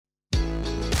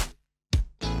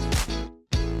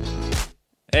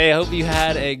Hey, I hope you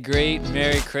had a great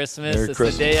Merry Christmas. Merry It's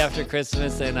Christmas. the day after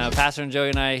Christmas, and Pastor and Joey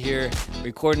and I are here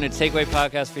recording a Takeaway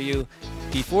podcast for you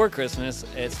before Christmas.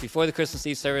 It's before the Christmas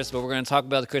Eve service, but we're going to talk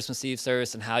about the Christmas Eve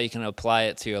service and how you can apply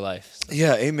it to your life.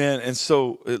 Yeah, amen. And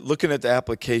so looking at the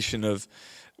application of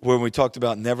when we talked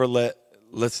about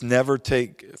let's never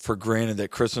take for granted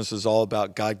that Christmas is all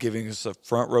about God giving us a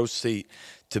front row seat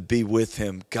to be with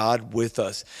him, God with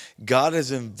us. God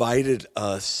has invited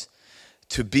us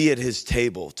to be at his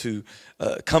table, to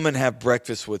come and have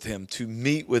breakfast with him, to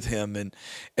meet with him.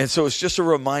 And so it's just a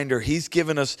reminder, he's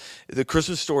given us, the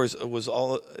Christmas stories was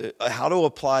all how to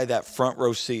apply that front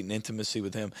row seat and intimacy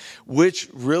with him, which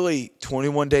really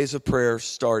 21 days of prayer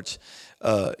starts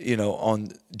on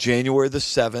January the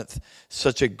 7th.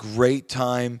 Such a great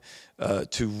time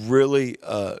to really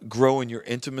grow in your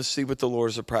intimacy with the Lord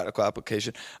as a practical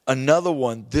application. Another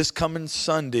one, this coming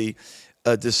Sunday,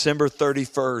 December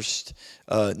 31st,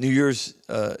 New Year's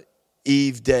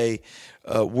Eve day,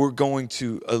 we're going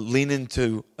to lean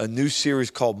into a new series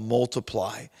called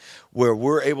Multiply, where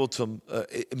we're able to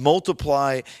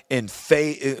multiply in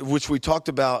faith, which we talked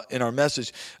about in our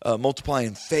message, multiply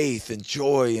in faith and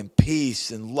joy and peace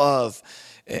and love.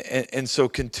 And so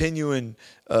continuing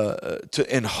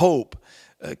in hope,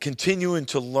 continuing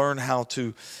to learn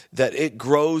that it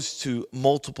grows to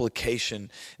multiplication,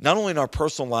 not only in our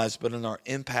personal lives, but in our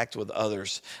impact with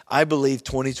others. I believe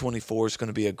 2024 is going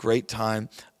to be a great time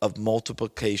of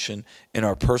multiplication in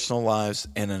our personal lives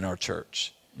and in our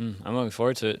church. I'm looking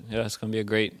forward to it. Yeah, it's going to be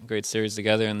a great series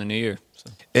together in the new year. So.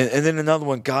 And then another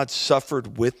one, God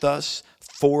suffered with us,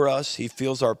 for us. He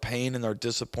feels our pain and our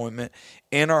disappointment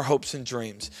and our hopes and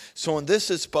dreams. So in this,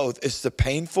 it's both. It's the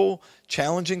painful,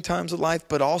 challenging times of life,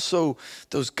 but also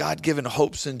those God-given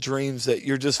hopes and dreams that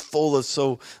you're just full of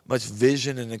so much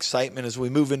vision and excitement as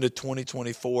we move into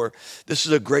 2024. This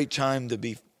is a great time to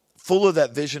be full of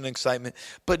that vision and excitement,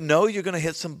 but know you're going to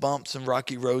hit some bumps and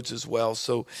rocky roads as well.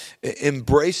 So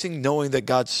embracing knowing that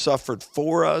God suffered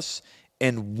for us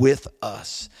and with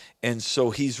us. And so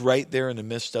he's right there in the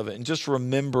midst of it. And just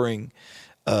remembering,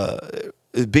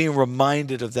 being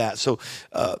reminded of that. So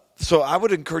I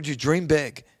would encourage you, dream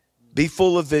big, be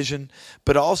full of vision,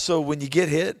 but also when you get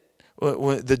hit,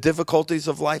 when the difficulties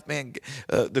of life, man,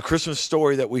 the Christmas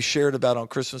story that we shared about on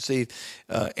Christmas Eve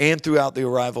and throughout the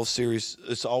Arrival series,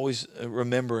 it's always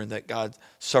remembering that God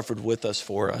suffered with us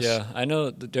for us. Yeah, I know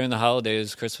that during the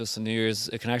holidays, Christmas and New Year's,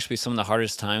 it can actually be some of the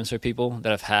hardest times for people that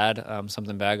have had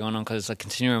something bad going on, because it's a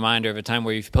continuing reminder of a time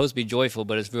where you're supposed to be joyful,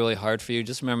 but it's really hard for you.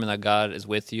 Just remember that God is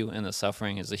with you, and the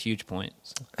suffering is a huge point.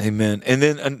 So. Amen. And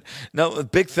then a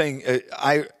big thing,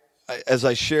 as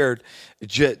I shared,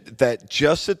 that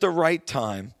just at the right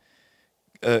time,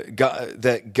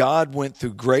 God went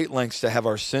through great lengths to have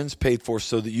our sins paid for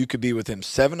so that you could be with him.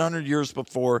 700 years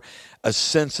before a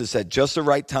census, at just the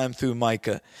right time through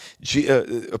Micah,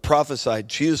 prophesied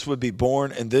Jesus would be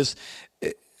born, and this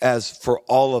as for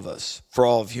all of us, for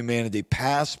all of humanity,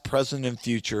 past, present, and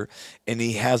future, and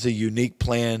he has a unique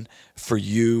plan for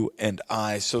you and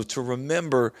I. So to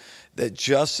remember that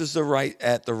just at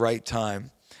the right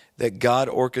time, that God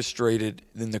orchestrated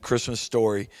in the Christmas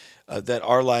story, that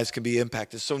our lives can be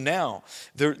impacted. So now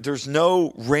there's no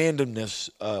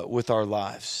randomness with our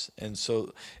lives. And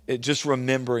so just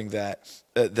remembering that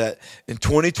in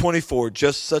 2024,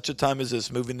 just such a time as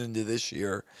this, moving into this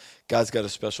year, God's got a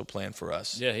special plan for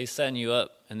us. Yeah, he's setting you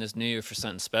up in this new year for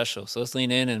something special. So let's lean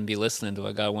in and be listening to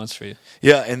what God wants for you.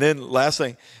 Yeah, and then last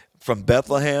thing, from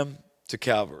Bethlehem to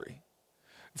Calvary,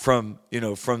 from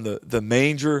the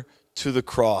manger to the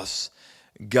cross,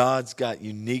 God's got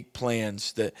unique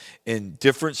plans that in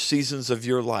different seasons of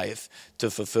your life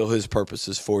to fulfill his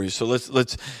purposes for you. So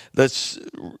let's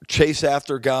chase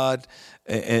after God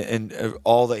and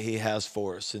all that he has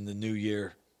for us in the new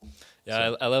year.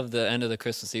 Yeah, I love the end of the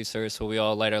Christmas Eve service where we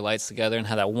all light our lights together, and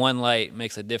how that one light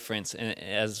makes a difference, and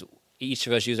as each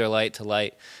of us use our light to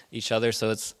light each other. So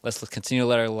let's continue to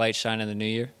let our light shine in the new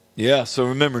year. Yeah, so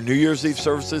remember, New Year's Eve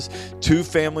services, 2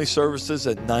 family services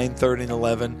at 9:30 and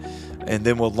 11, and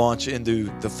then we'll launch into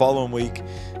the following week,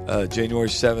 January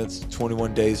 7th,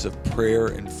 21 days of prayer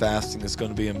and fasting. It's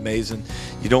going to be amazing.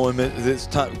 You don't want to miss this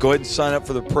time. Go ahead and sign up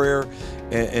for the prayer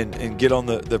and get on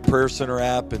the Prayer Center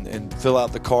app and fill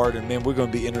out the card. And, man, we're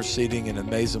going to be interceding in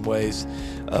amazing ways,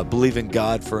 believing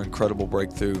God for incredible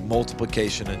breakthrough,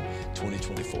 multiplication in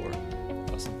 2024.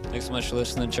 Awesome. Thanks so much for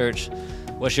listening, church.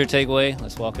 What's your takeaway?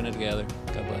 Let's walk in it together.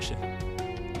 God bless you.